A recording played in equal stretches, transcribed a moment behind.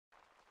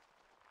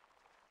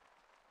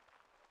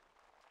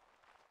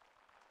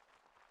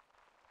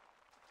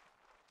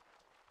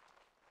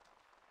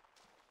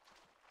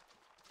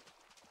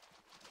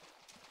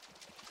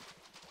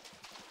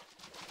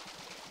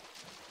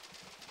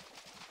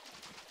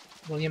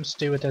William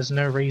Stewart has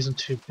no reason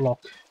to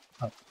block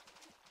up.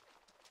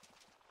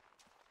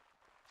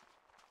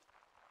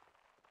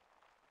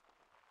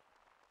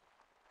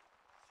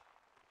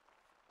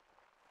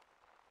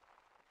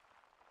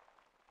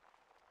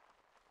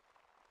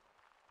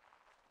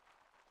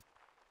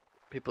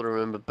 People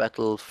remember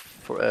battle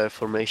for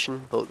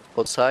formation,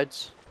 both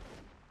sides.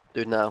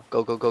 Do it now.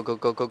 Go, go, go, go,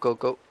 go, go, go,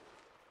 go.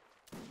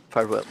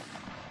 Farewell.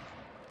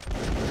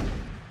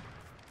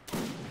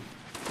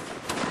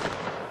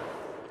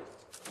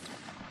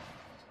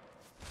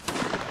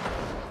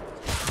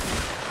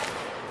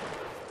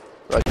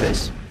 Right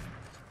face.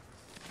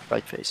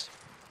 Right face.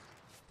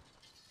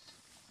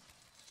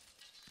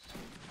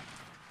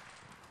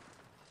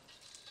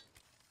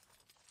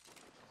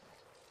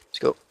 Let's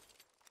go.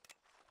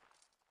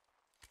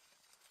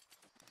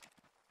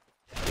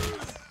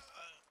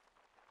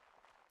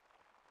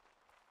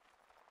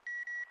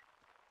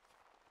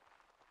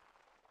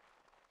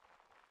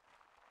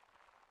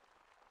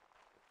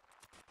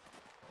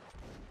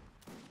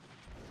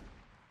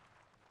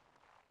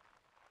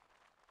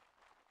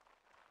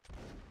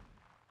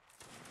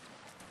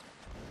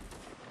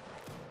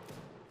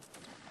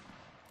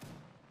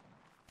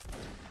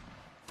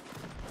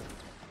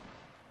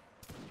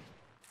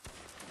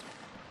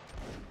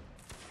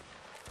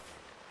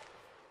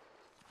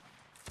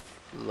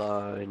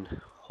 Line.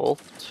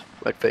 Halt.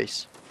 Right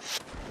face.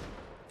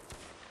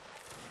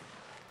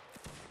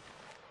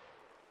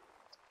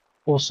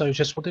 Also,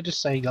 just wanted to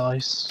say,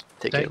 guys,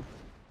 Take him.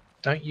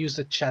 don't use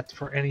the chat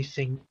for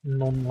anything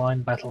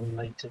non-line battle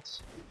related.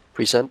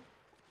 Present.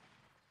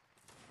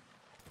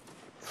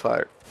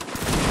 Fire.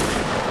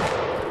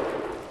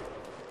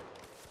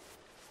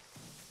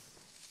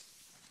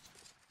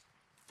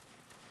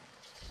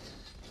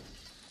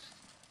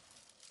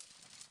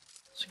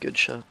 It's a good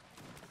shot.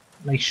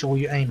 Make sure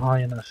you aim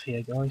high enough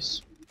here,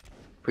 guys.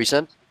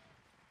 Present.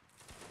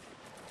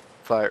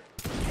 Fire.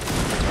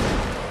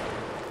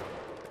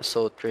 I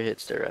saw 3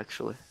 hits there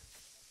actually.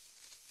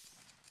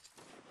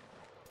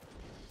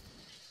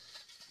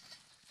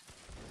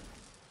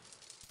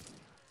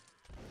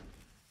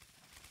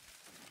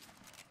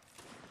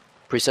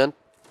 Present.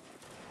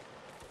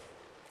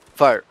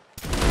 Fire.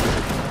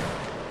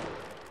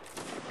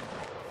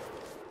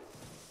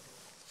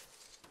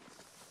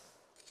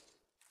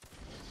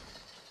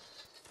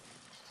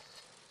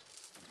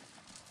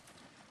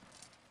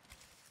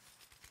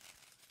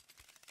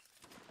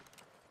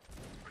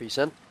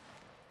 Present.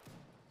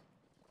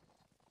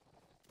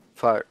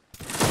 Fire.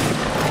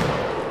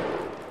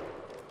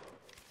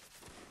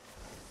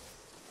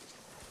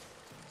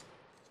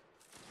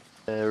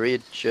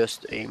 Reed,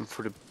 just aim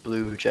for the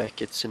blue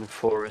jackets in the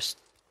forest.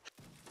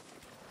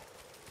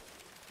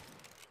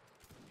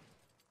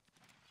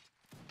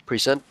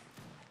 Present.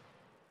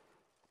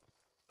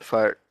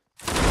 Fire.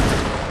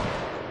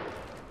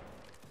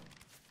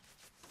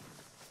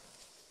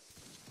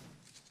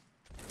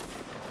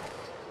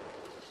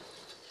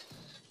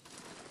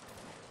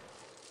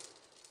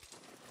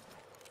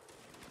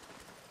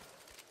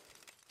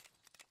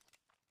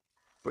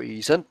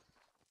 Present.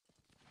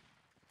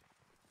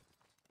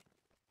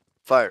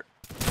 Fire.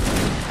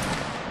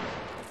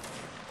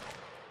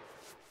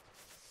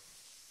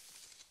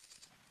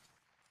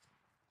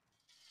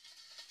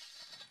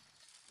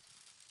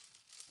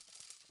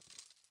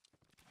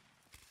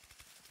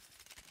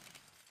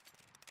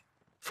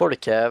 For the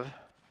cav.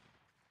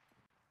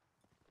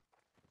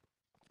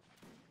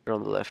 You're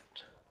on the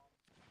left.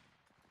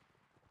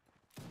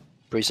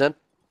 Present.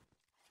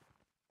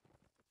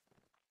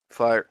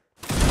 Fire.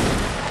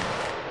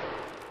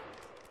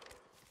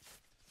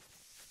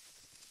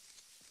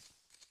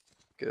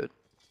 Good.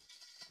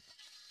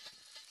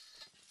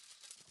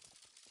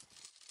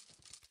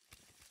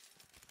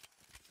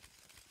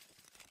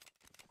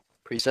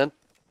 Present.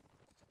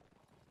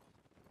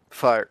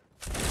 Fire.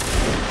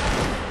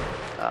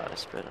 Ah,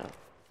 that's spread out.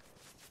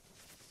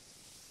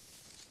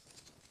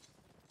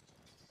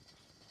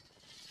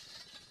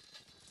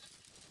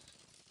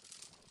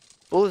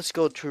 Bullets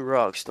go through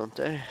rocks, don't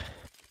they?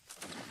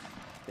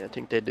 Yeah, I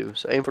think they do.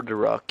 So aim for the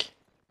rock.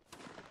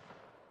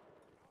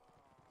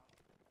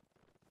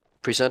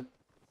 Present.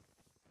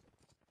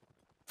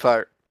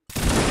 Fire.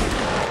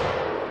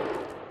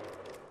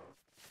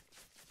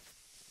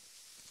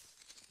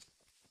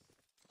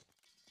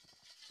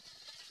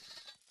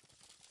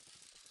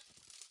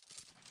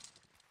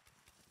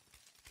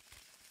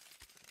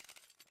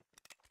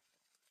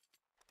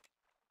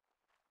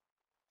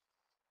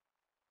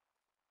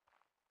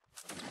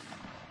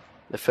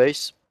 The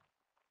face.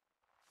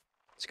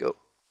 Let's go.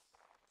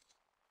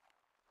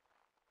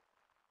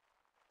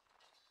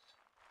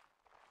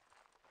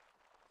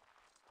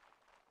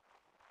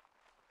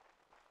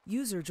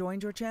 User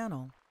joined your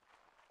channel.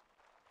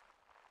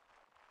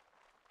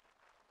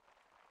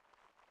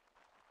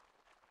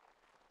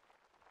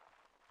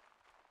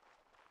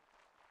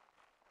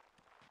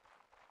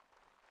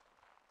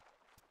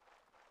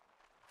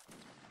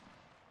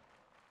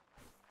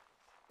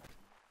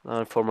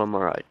 Now form on my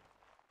right.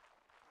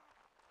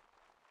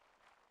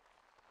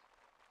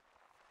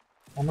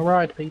 On the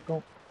right,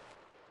 people.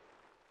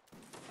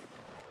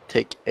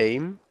 Take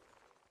aim.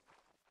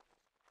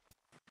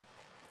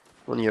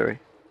 On Yuri.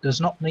 Does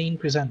not mean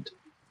present.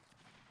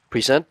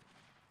 Present.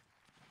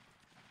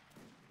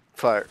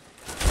 Fire.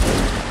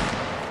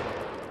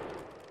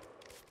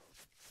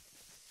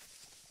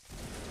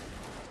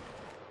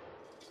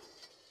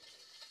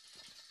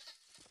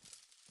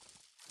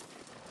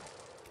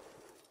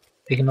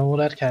 Ignore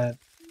that cab.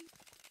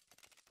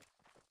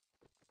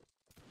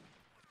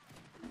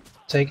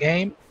 Take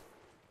aim.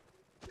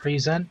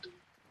 Present.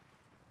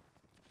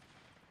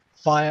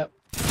 Fire.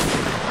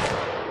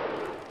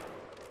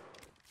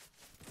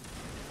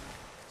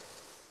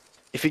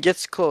 If he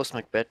gets close,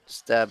 Macbeth,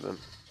 stab him.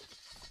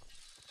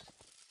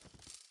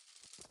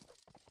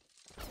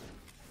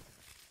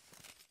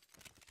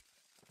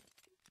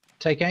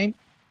 Take aim.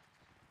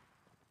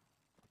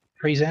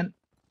 Present.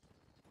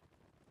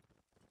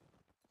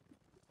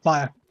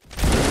 Fire.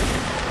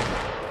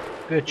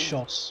 Good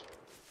shots.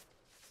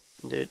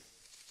 Dude.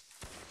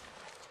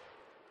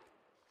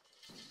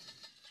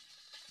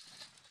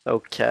 Oh,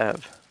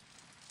 Cav.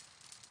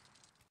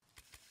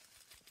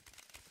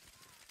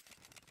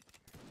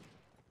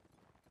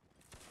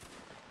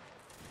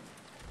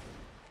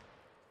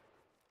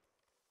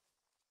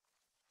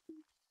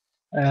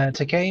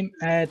 Take aim.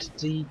 Add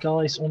the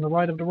guys on the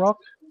right of the rock.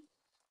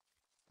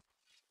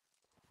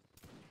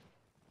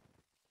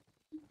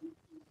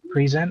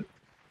 Present.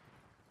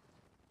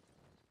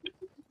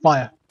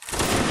 Fire.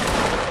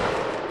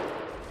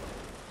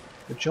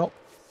 Good shot.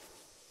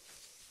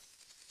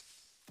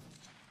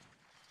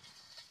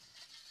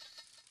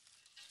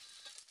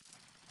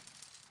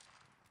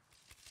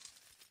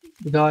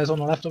 The guys on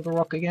the left of the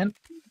rock again.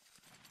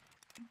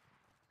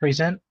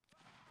 Present.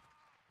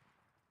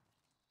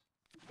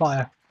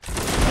 Fire.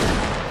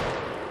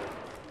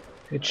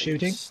 Good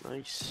shooting.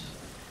 Nice.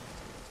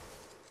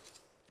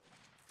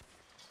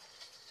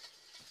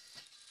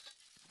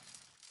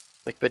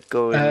 Macbeth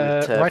going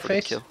with right for the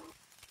face. kill.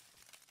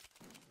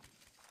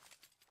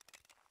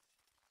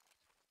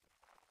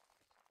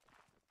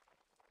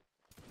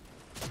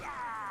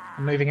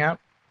 I'm moving out.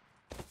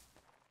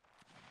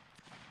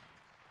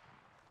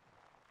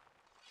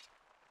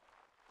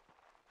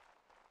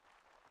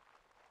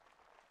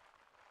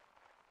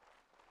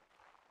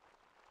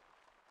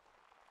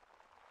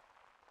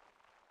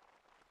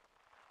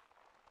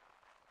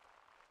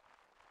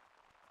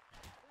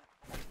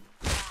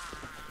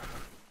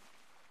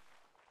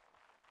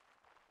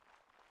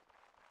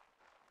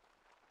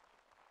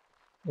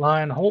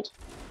 Line halt.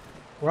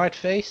 Right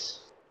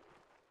face.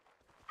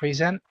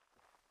 Present.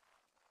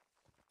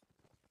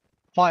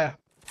 Fire.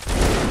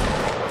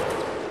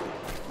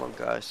 Come on,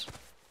 guys.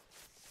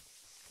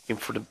 In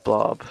for the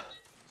blob.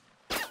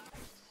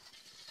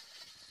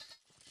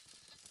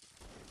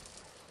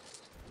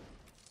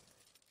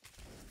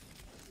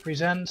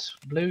 Present.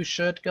 Blue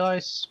shirt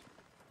guys.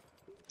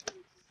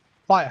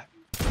 Fire.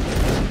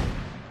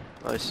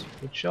 Nice.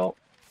 Good shot.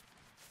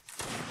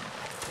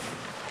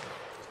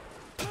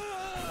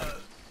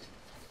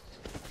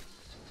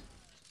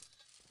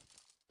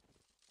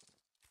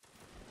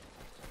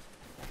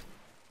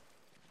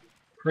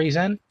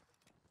 Present.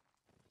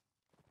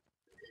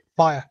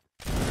 Fire.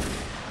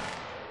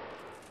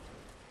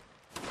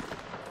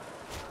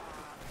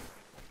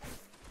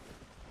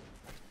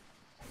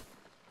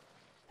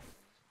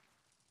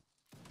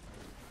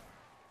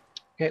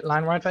 Okay,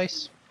 line right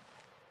face.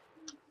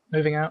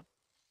 Moving out.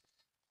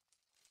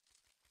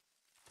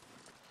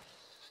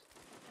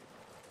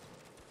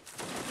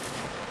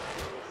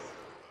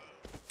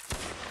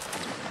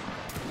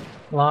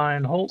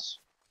 Line halts.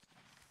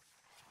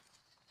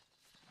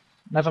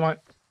 Never mind.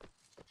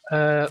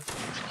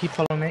 Keep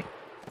following me.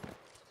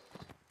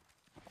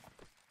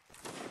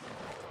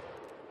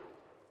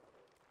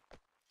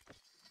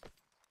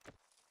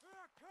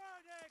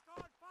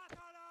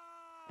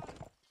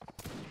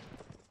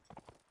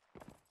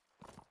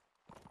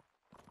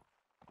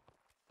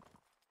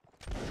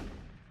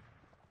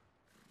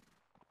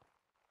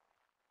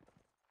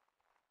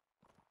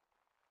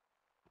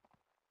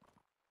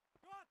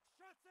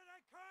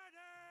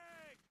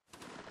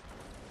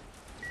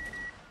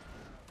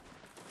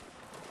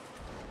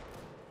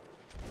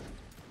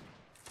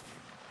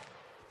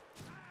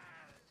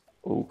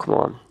 Oh, come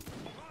on.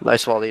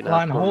 Nice volley now.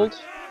 Line Come on,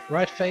 hold.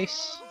 Right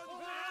face.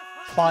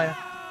 Fire.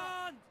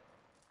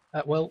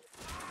 At will.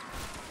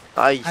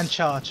 Nice. And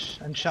charge.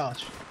 And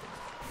charge.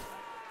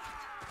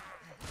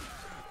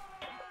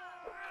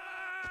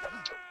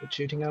 Good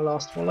shooting our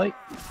last volley.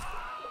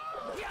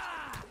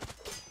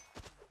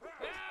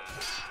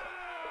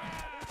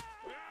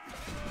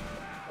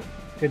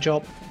 Good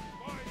job.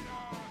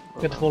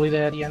 Good volley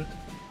there at the end.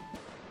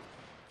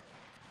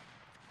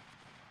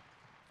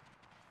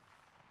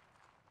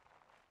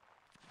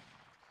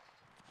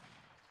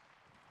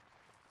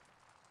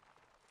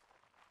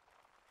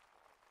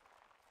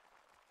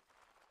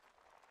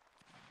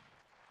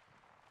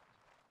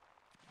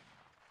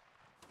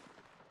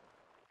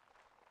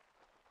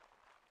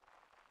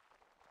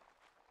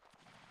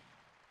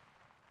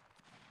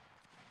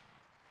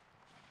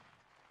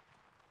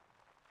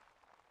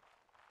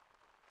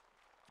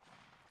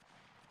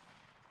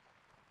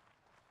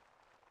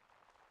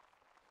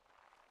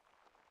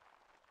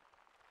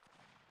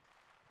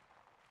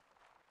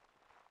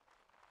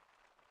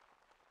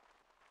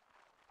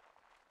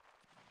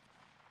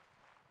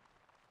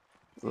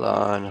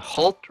 Line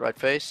halt, right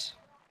face.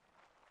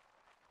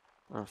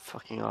 Oh,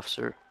 fucking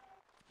officer.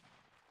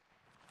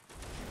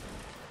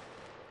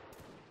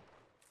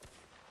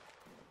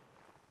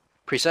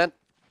 Present.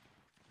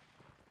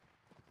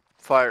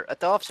 Fire at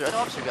the officer,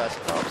 guys,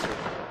 at the officer.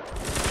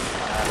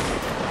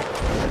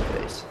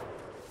 Right face.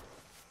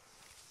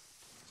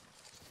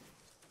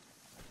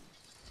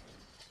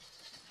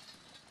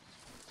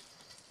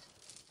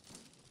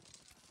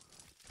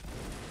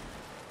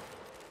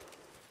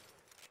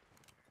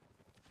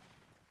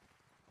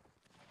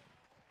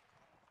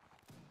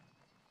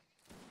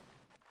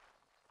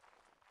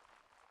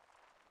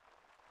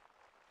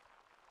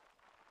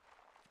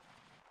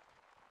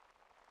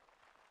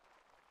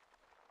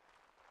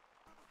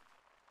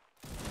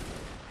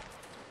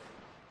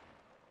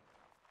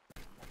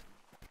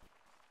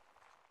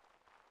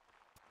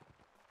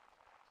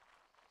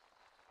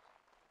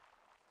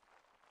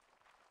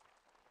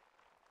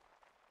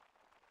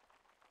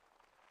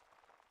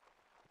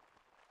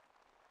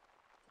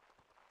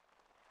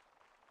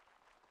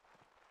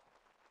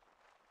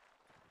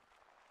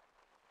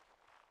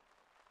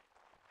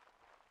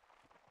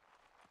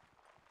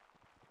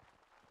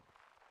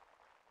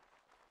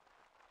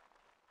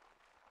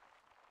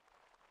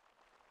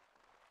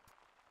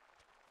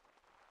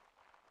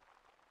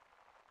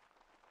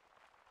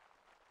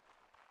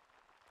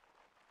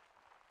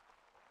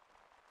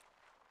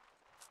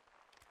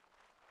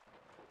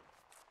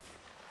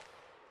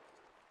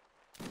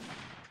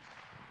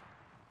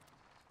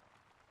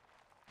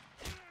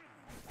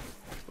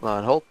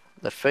 Line halt,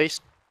 left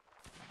face.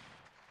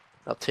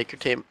 Now take your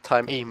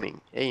time aiming.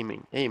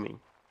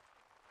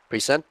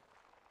 Present.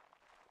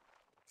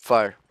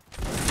 Fire.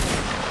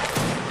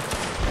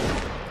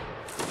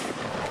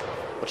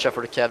 Watch out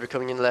for the cavalry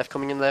coming in left.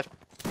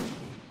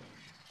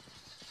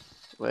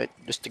 Wait,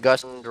 just the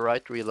guys on the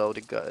right reload,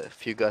 a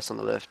few guys on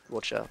the left,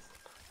 watch out.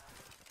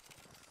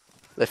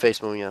 Left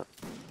face moving out.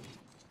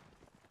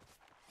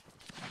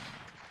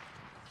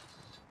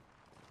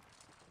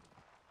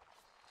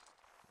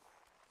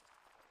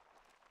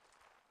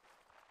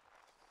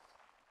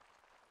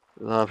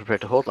 Line prepare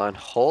to hold, line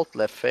halt,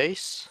 left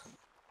face.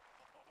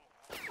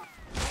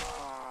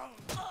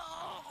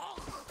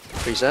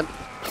 Present.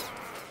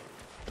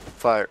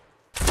 Fire.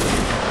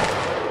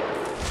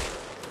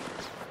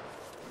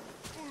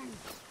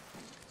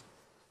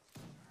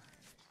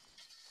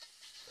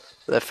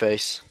 Left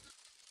face.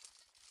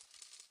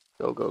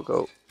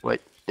 Go.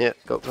 Wait, yeah,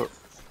 go.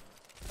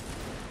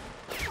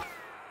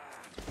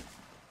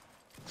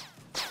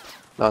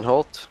 Line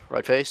halt,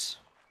 right face.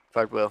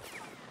 Fired well.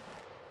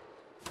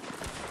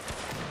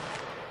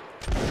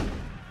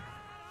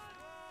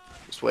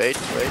 Just wait.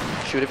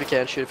 Shoot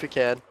if you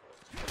can.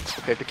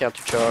 Prepare to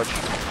counter charge.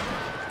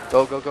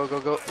 Go.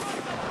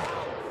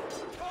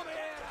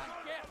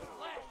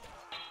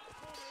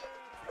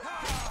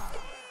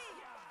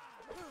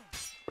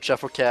 Watch out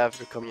for cav,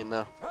 they're coming in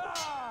now.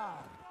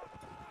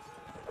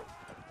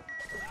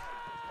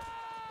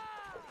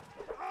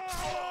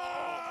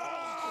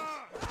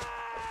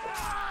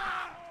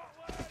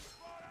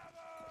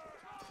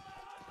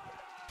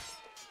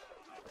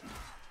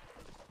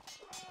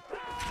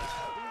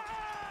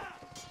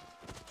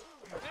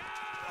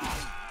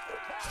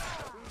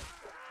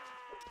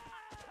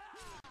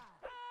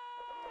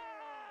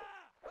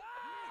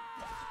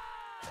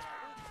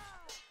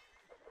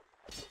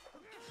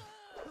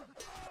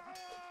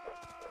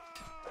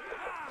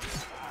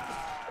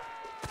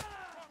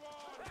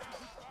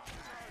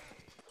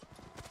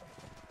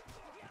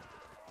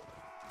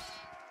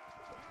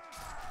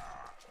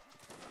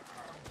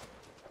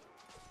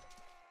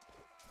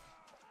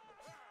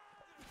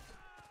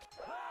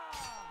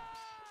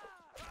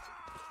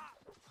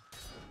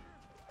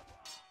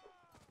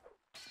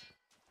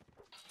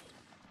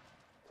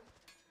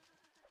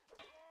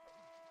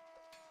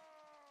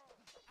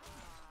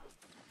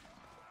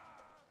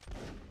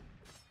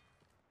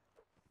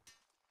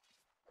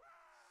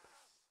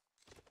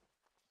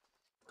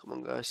 Come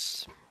on,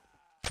 guys.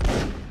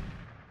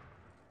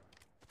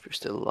 If you're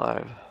still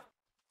alive.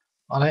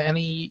 Are there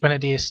any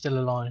grenadiers still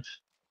alive?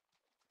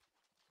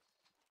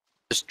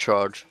 Just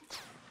charge.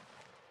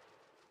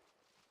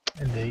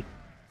 Indeed.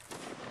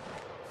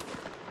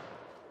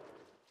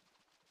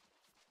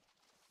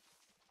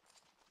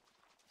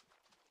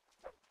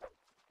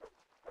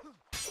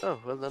 Oh,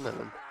 well done,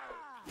 Evan.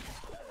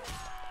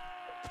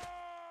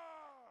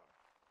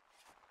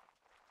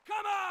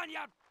 Come on, you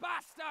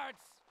bastards!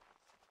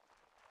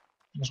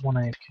 There's one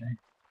AFK.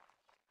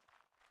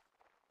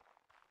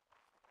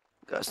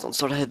 Guys, don't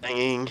start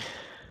headbanging.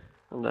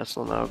 And that's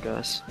not now,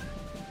 guys.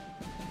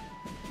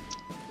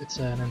 It's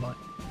an invite.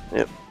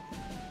 Yep.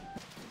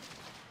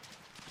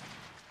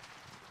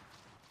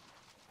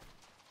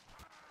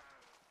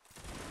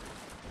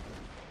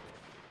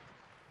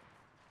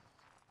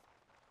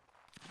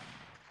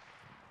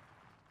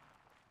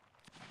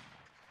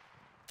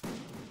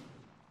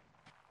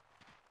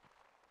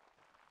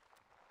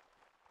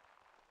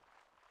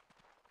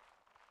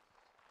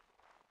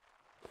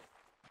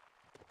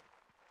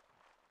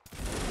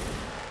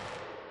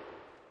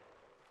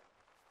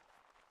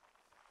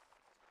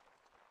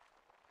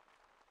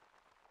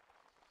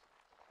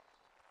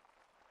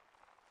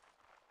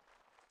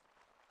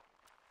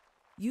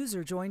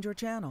 User joined your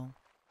channel.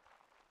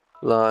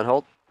 Line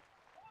halt.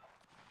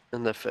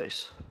 In their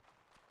face.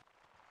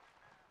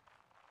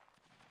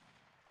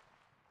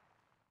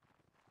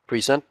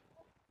 Present.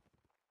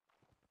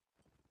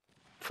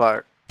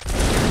 Fire.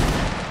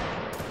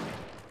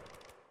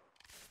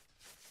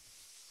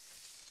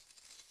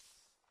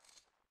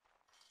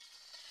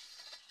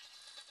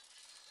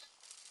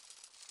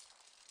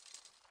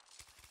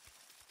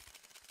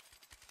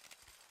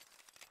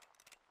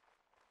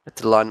 At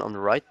the line on the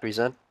right,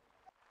 present.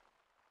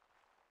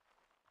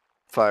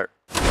 Fire.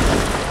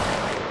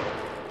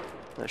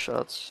 No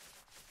shots.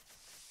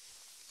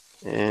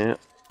 Yeah.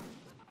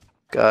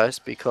 Guys,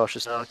 be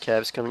cautious now.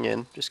 Cavs coming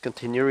in. Just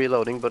continue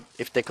reloading, but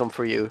if they come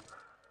for you.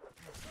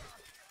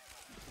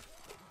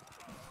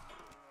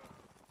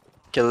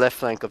 Okay, left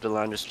flank of the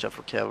line, just check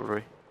for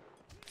cavalry.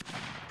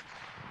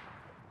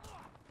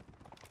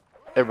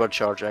 Everybody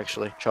charge,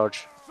 actually.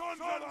 Charge.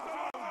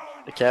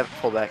 The cav,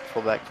 fall back,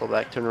 fall back, fall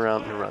back. Turn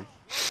around and run.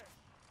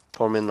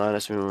 Form in line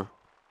as we move.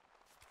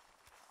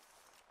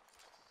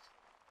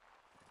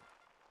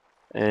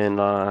 And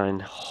line,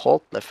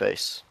 halt, left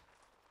face.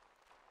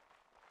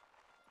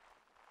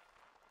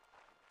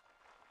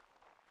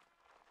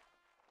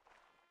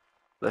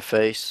 Left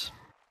face.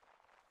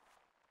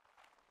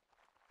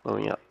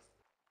 Blowing up.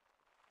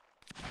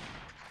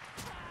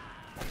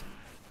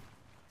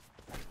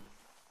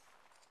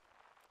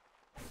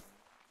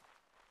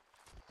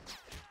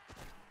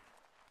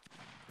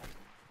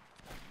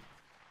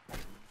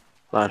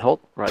 Line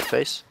halt, right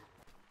face.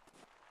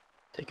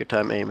 Take your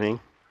time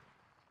aiming.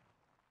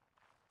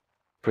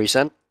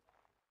 Present.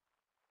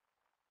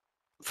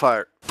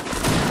 Fire.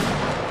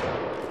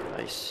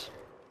 Nice.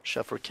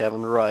 Shot for Cav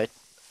on the right.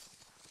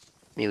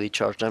 Melee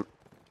charge them.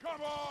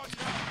 Come on, you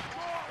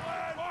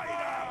Scotland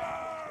fighter!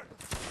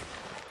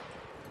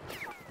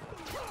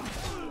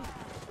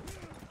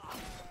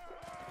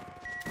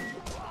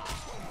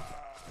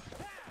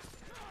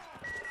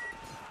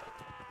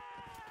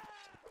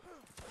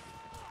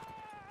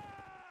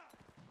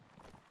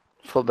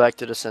 Fall back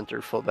to the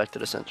center, fall back to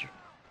the center.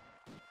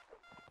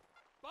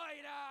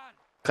 Fight on!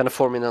 Kind of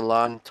forming a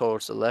line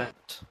towards the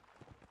left.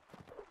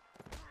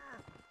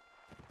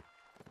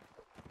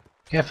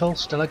 Careful,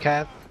 still a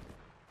cav.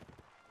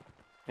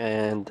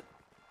 And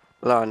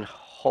line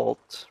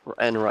halt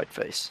and right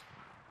face.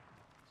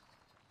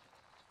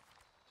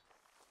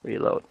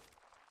 Reload.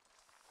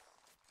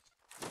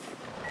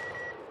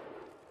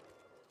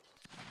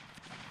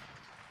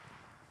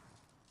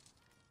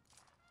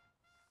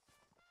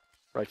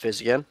 Right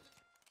face again.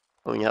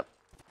 Going up.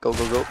 Go,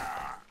 go, go.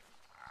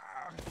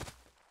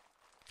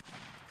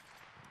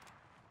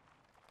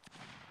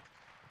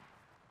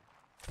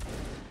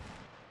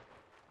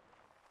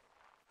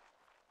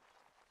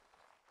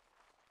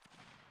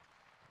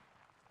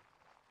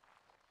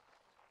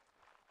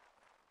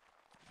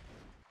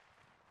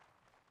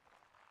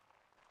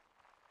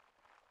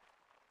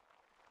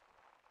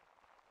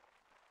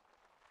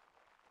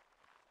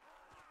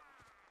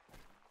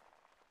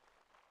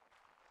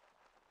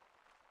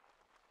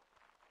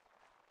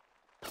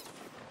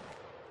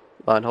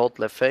 Line halt,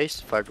 left face,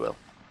 fired well.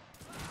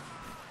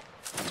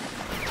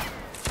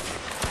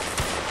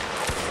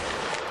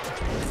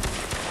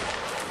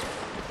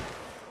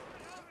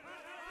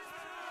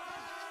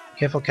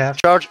 Careful, cav.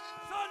 Charge!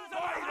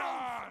 Fight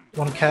on!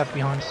 One cav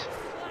behind us.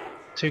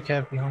 Two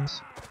cav behind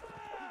us.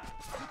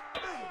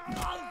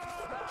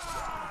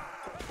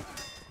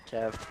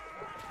 Cav.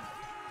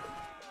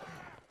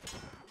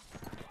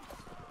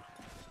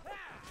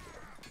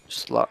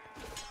 Slot.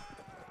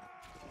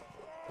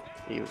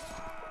 You.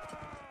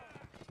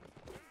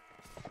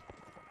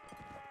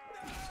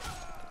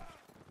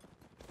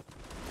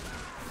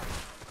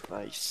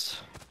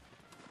 Nice.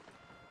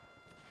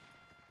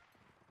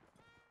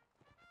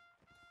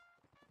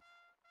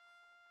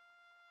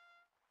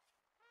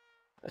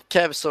 That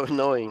cav is so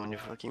annoying when you're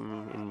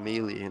fucking in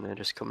melee and I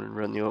just come and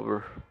run you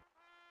over.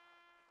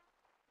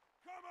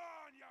 Come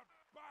on, you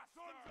bastards!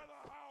 Sons of the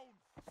hounds!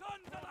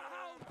 Sons of the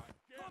hounds!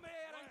 Come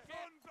here and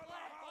get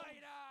flesh!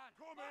 Fight on!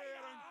 Come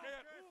here and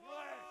get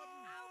flesh!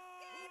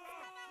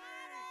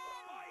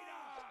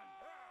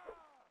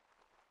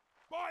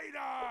 Fight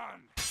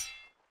on!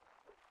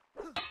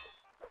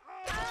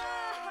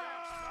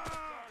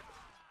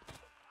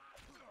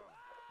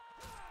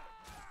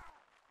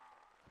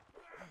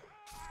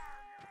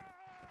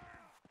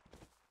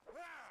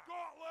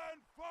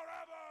 Scotland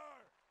forever!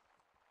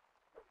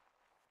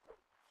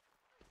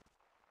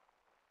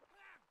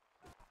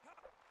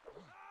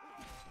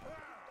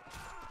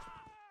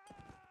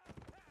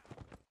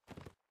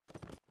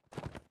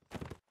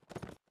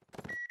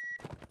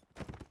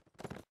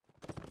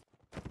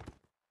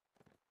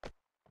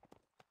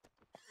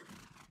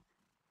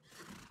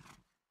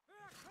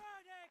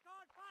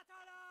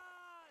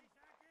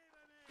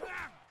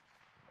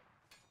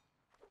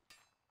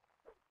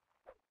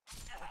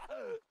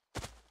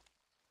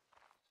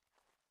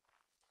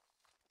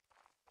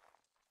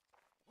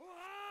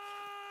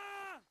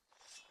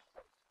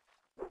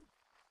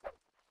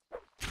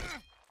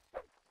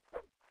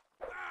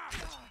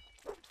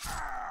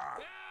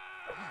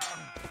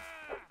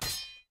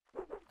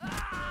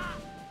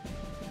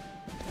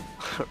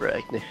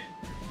 Arachne.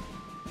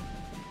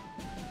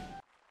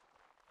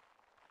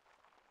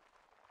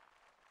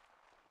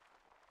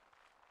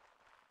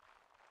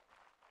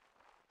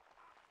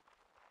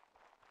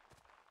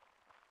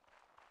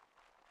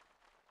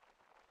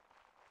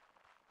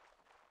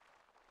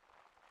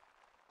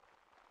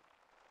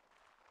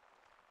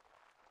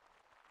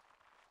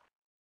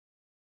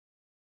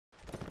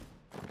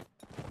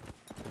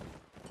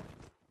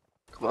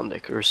 Come on,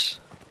 Nickers.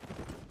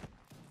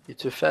 You're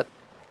too fat.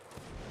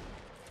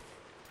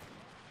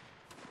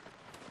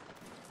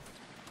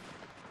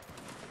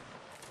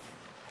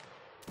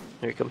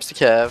 Here comes the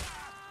Cav.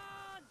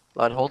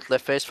 Line hold,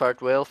 left face,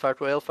 fart whale,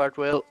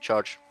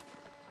 charge.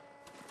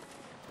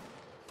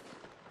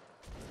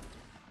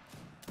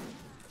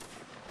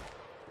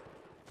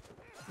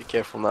 Be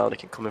careful now, they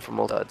can come in from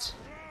all sides.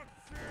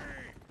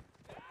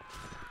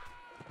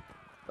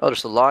 Oh,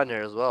 there's a line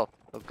here as well.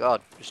 Oh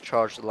god, just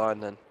charge the line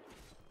then.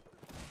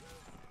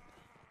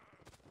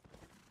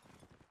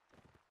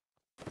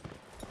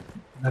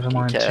 Never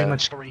mind, Okay. too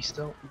much story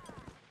still.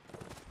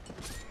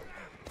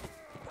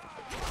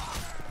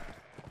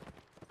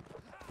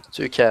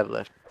 Two Cav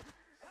left.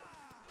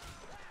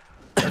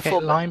 Okay,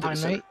 Fall line back to the behind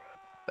center. me.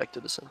 Back to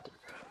the center.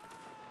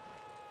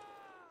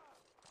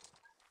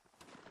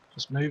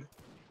 Just move.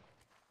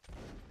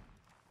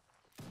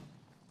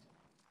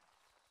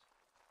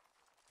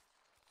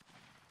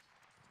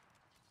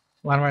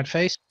 Line right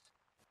face.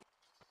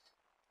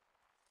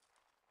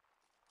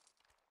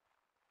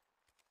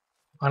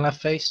 Line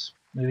left face.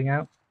 Moving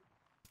out.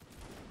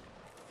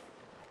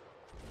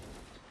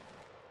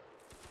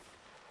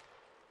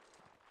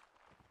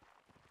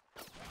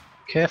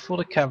 Careful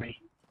to carry.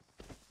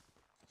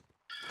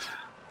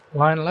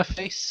 Line left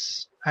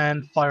face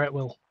and fire at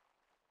will.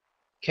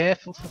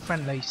 Careful for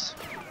friendlies.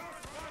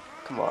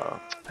 Come on.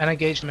 And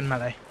engage them in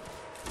melee.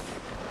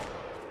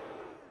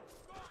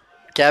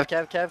 Cav.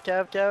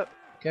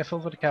 Careful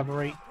for the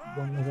cavalry.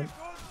 One of them.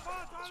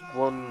 There's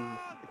one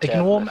Cav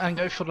Ignore them left. and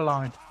go for the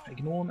line.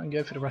 Ignore them and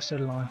go for the rest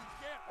of the line.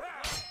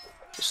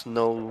 There's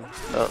no...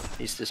 Oh,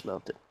 he's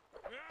dismounted.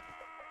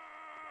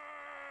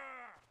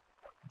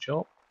 Good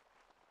job.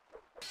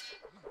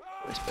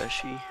 Where's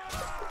Beshi?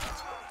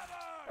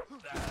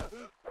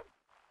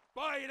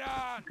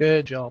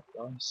 Good job,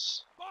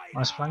 guys.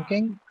 Nice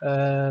flanking.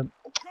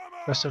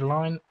 Rest of the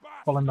line,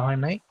 following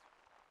behind me.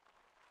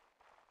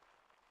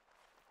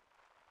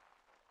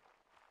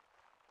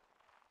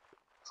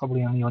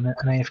 Probably only on an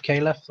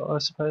AFK left, I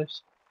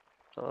suppose.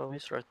 Oh,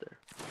 he's right there.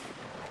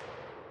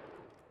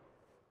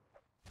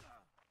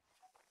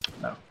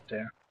 No,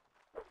 dear.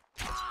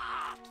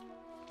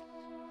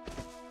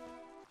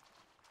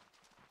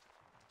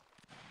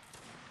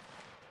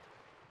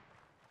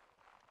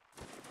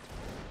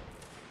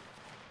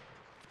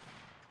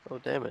 Oh,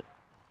 damn it.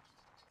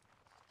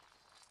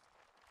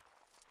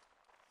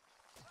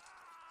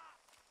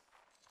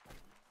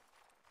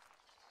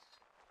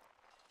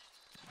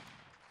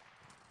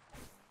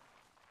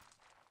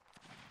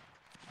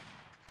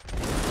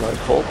 Right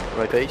hold,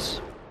 right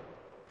base.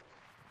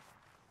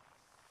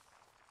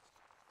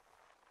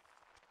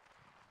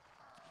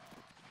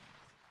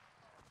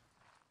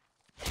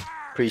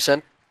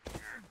 Present.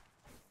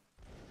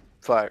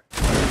 Fire.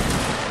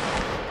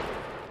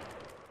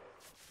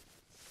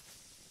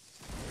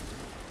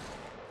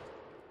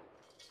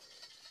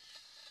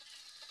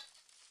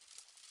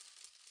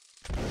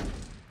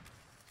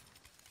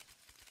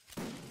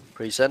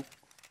 Present.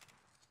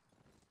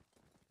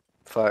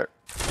 Fire.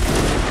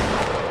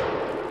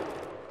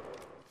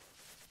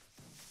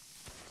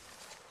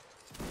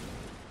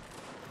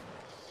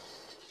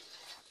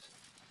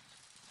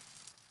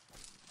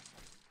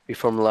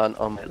 Reform line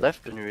on my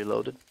left when you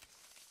reloaded.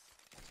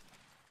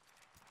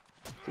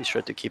 Please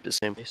try to keep the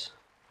same pace.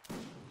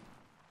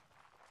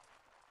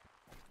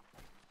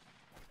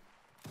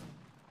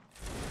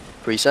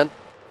 Present.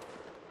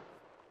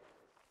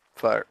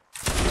 Fire.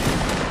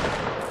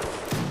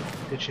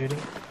 Good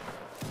shooting.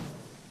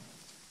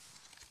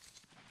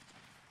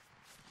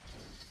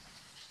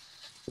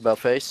 About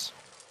face.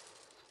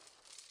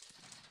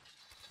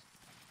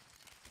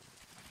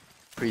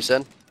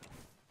 Present.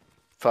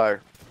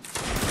 Fire.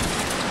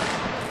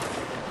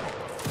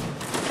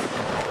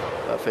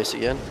 About face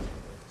again.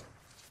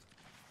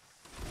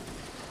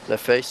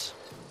 Left face.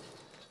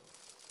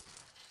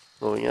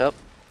 Moving up.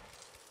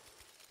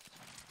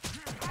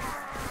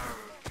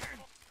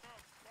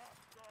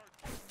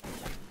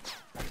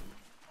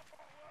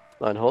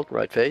 Line hold,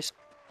 right face.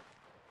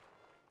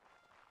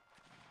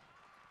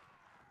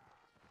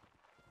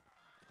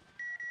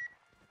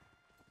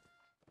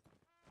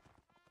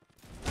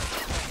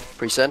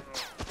 Present.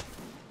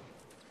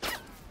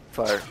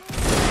 Fire.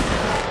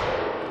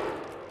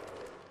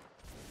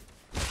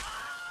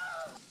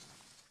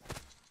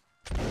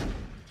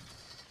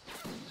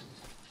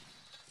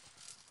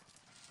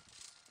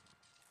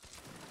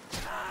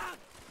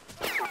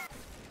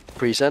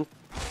 Present.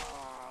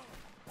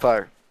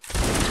 Fire.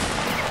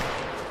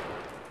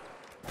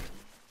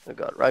 Oh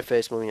god, right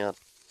face moving out.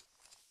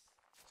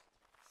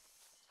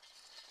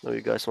 Oh,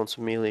 you guys want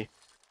some melee.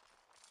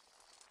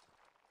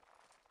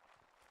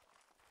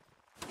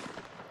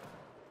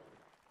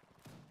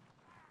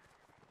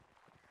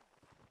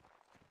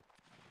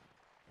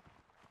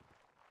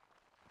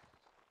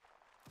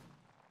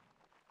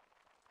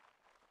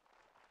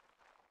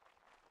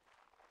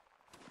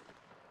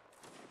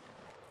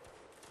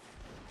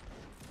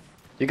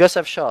 You guys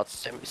have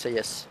shots. Say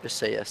yes. Just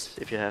say yes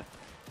if you have.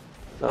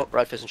 No,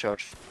 right fist in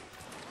charge.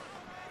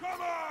 Come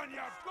on, you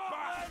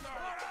bastard!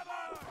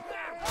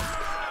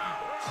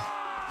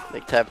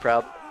 Make Tab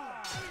proud.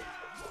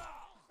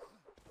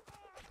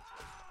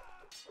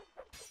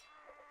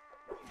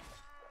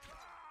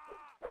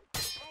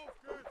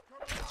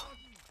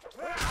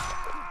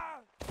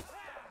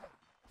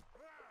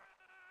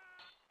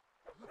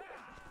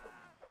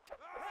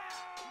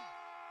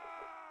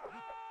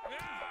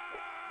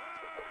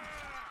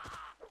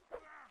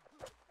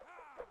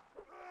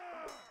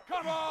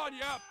 Come on,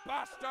 you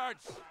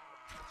bastards!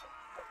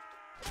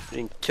 We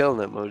didn't kill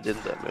them, but we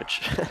didn't that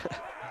much.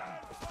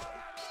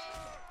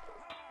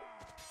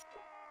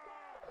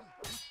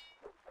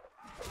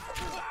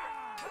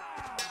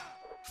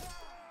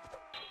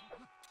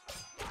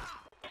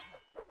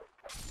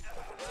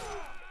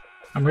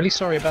 I'm really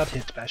sorry about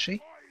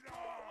Hitbashi.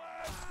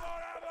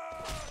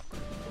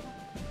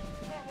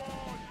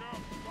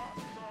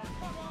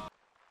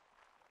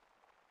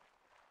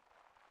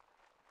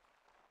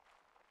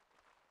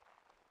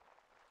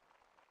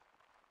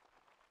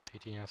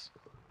 PTS.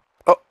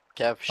 Oh,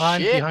 Cav,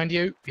 I'm shit!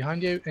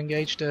 behind you,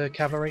 engage the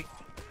cavalry.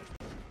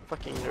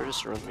 Fucking, they're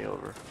just run me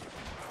over.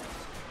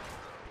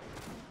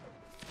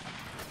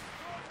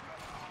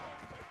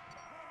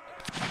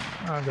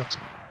 Oh, I got.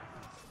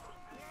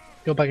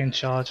 Go back in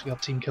charge. We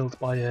got team killed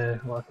by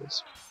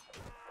rifles.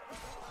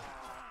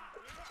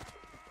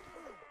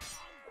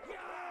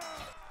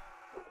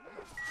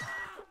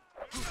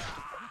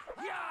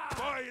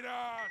 Bite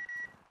on!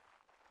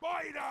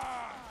 Bite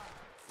on!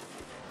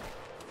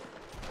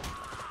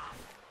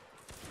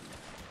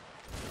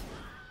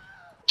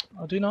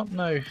 I do not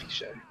know,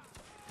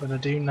 but I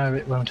do know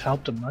it won't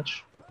help them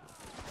much.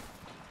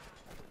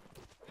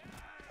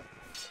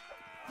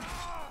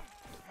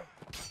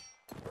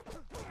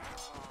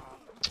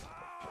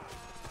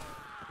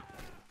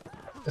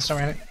 Let's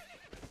not it.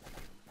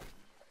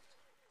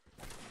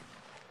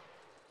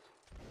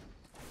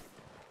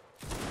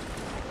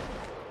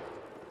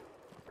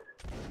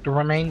 The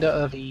remainder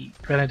of the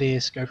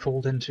grenadiers go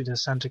forward into the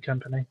center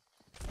company.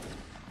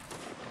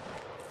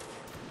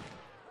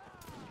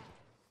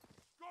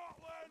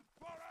 Scotland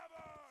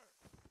forever!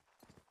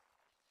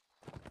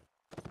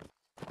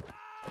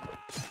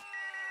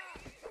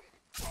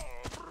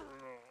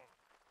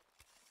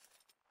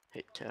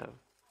 Hit Cav.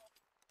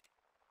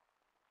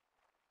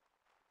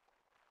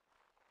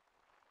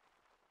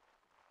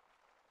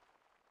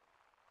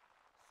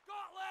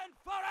 Scotland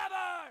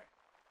forever!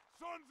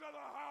 Sons of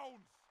the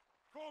hounds,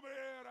 come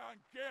here and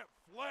get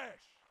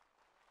flesh!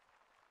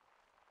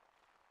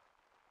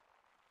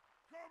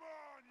 Come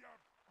on, you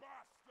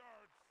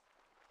bastards!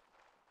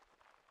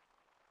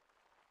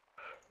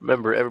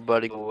 Remember,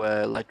 everybody go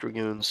light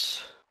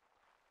dragoons.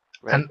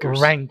 And Rankers.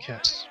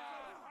 rankers.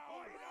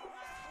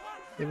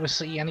 If we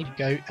see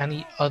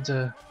any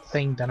other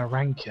thing than a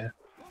ranker,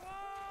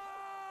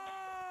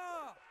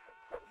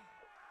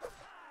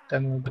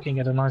 then we're looking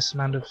at a nice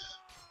amount of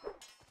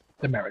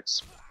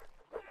demerits.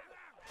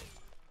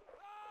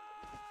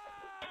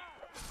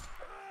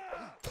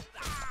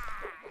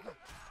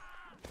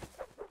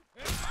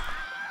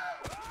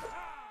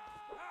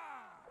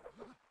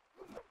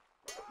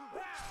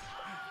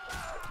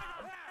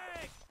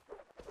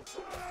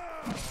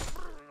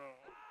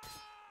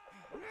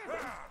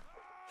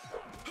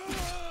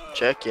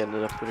 Jackie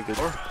ended up with a good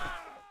score.